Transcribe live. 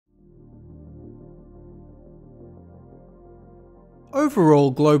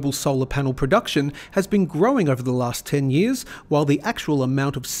Overall, global solar panel production has been growing over the last 10 years, while the actual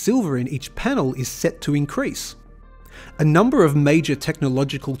amount of silver in each panel is set to increase. A number of major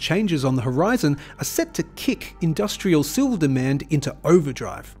technological changes on the horizon are set to kick industrial silver demand into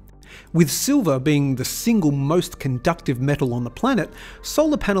overdrive. With silver being the single most conductive metal on the planet,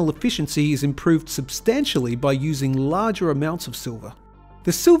 solar panel efficiency is improved substantially by using larger amounts of silver.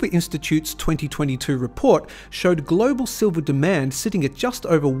 The Silver Institute's 2022 report showed global silver demand sitting at just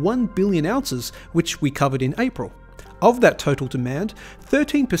over 1 billion ounces, which we covered in April. Of that total demand,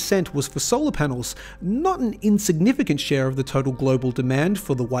 13% was for solar panels, not an insignificant share of the total global demand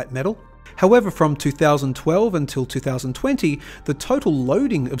for the white metal. However, from 2012 until 2020, the total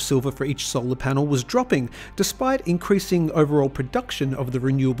loading of silver for each solar panel was dropping, despite increasing overall production of the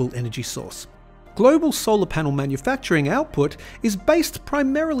renewable energy source. Global solar panel manufacturing output is based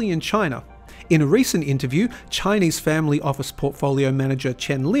primarily in China. In a recent interview, Chinese family office portfolio manager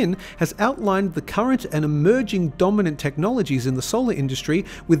Chen Lin has outlined the current and emerging dominant technologies in the solar industry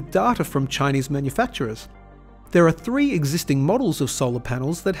with data from Chinese manufacturers. There are 3 existing models of solar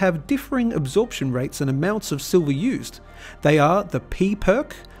panels that have differing absorption rates and amounts of silver used. They are the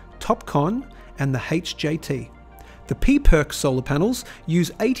p-perc, TOPCon, and the HJT. The p-perc solar panels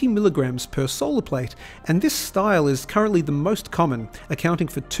use 80 mg per solar plate, and this style is currently the most common, accounting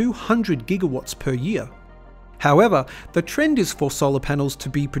for 200 gigawatts per year. However, the trend is for solar panels to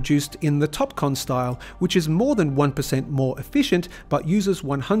be produced in the TOPCon style, which is more than 1% more efficient but uses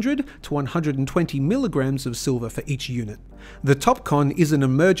 100 to 120 milligrams of silver for each unit. The TOPCon is an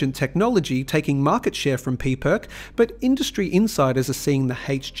emergent technology taking market share from p-perc, but industry insiders are seeing the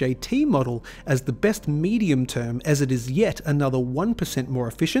HJT model as the best medium term, as it is yet another 1% more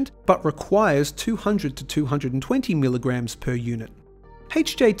efficient but requires 200 to 220 milligrams per unit.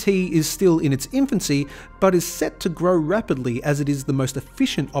 HJT is still in its infancy, but is set to grow rapidly as it is the most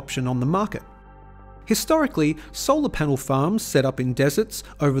efficient option on the market. Historically, solar panel farms set up in deserts,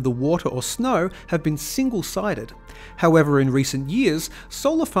 over the water or snow have been single-sided. However, in recent years,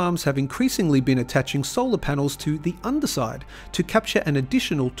 solar farms have increasingly been attaching solar panels to the underside to capture an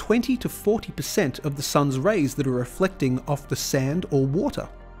additional 20 to 40% of the sun's rays that are reflecting off the sand or water.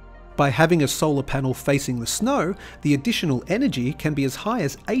 By having a solar panel facing the snow, the additional energy can be as high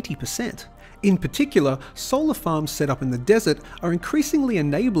as 80%. In particular, solar farms set up in the desert are increasingly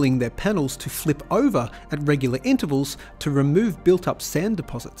enabling their panels to flip over at regular intervals to remove built-up sand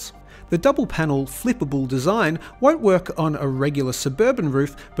deposits. The double panel flippable design won't work on a regular suburban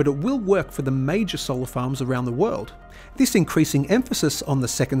roof, but it will work for the major solar farms around the world. This increasing emphasis on the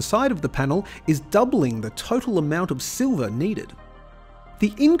second side of the panel is doubling the total amount of silver needed.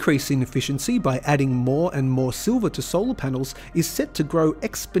 The increase in efficiency by adding more and more silver to solar panels is set to grow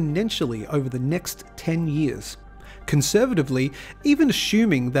exponentially over the next 10 years. Conservatively, even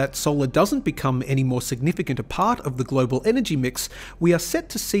assuming that solar doesn't become any more significant a part of the global energy mix, we are set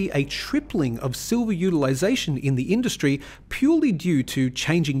to see a tripling of silver utilization in the industry purely due to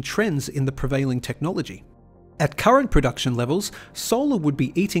changing trends in the prevailing technology. At current production levels, solar would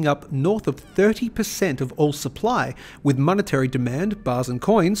be eating up north of 30% of all supply, with monetary demand, bars and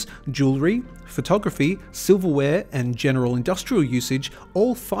coins, jewellery, photography, silverware and general industrial usage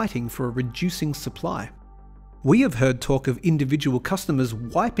all fighting for a reducing supply. We have heard talk of individual customers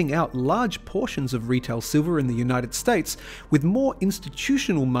wiping out large portions of retail silver in the United States, with more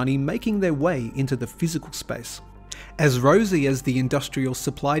institutional money making their way into the physical space. As rosy as the industrial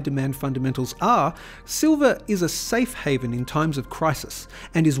supply-demand fundamentals are, silver is a safe haven in times of crisis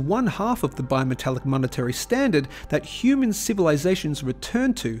and is one half of the bimetallic monetary standard that human civilizations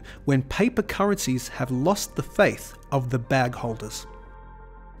return to when paper currencies have lost the faith of the bag holders.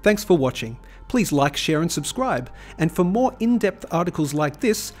 Thanks for watching. Please like, share and subscribe. And for more in-depth articles like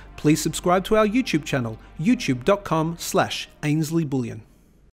this, please subscribe to our YouTube channel, youtube.com/Ainslie Bullion.